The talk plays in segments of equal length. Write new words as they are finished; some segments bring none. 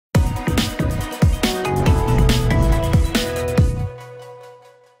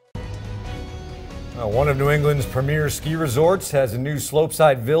One of New England's premier ski resorts has a new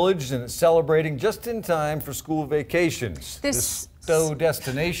slopeside village, and it's celebrating just in time for school vacations. This stow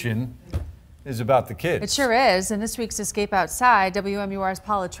destination is about the kids. It sure is. And this week's Escape Outside, WMUR's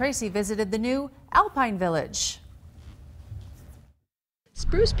Paula Tracy visited the new Alpine Village.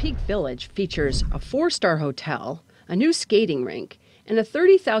 Spruce Peak Village features a 4-star hotel, a new skating rink, and a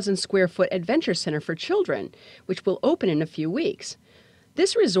 30,000 square foot adventure center for children, which will open in a few weeks.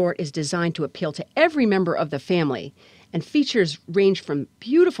 This resort is designed to appeal to every member of the family, and features range from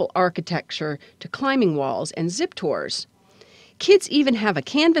beautiful architecture to climbing walls and zip tours. Kids even have a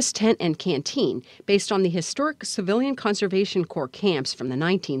canvas tent and canteen based on the historic Civilian Conservation Corps camps from the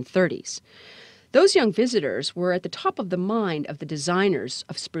 1930s. Those young visitors were at the top of the mind of the designers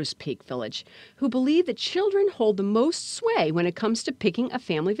of Spruce Peak Village, who believe that children hold the most sway when it comes to picking a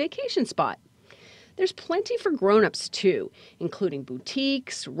family vacation spot. There's plenty for grown-ups too, including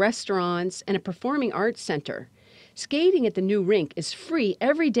boutiques, restaurants, and a performing arts center. Skating at the new rink is free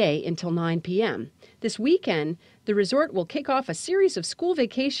every day until 9 p.m. This weekend, the resort will kick off a series of school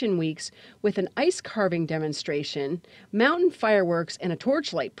vacation weeks with an ice carving demonstration, mountain fireworks, and a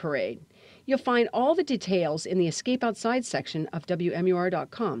torchlight parade. You'll find all the details in the Escape Outside section of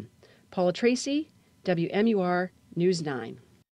WMUR.com. Paula Tracy, WMUR News 9.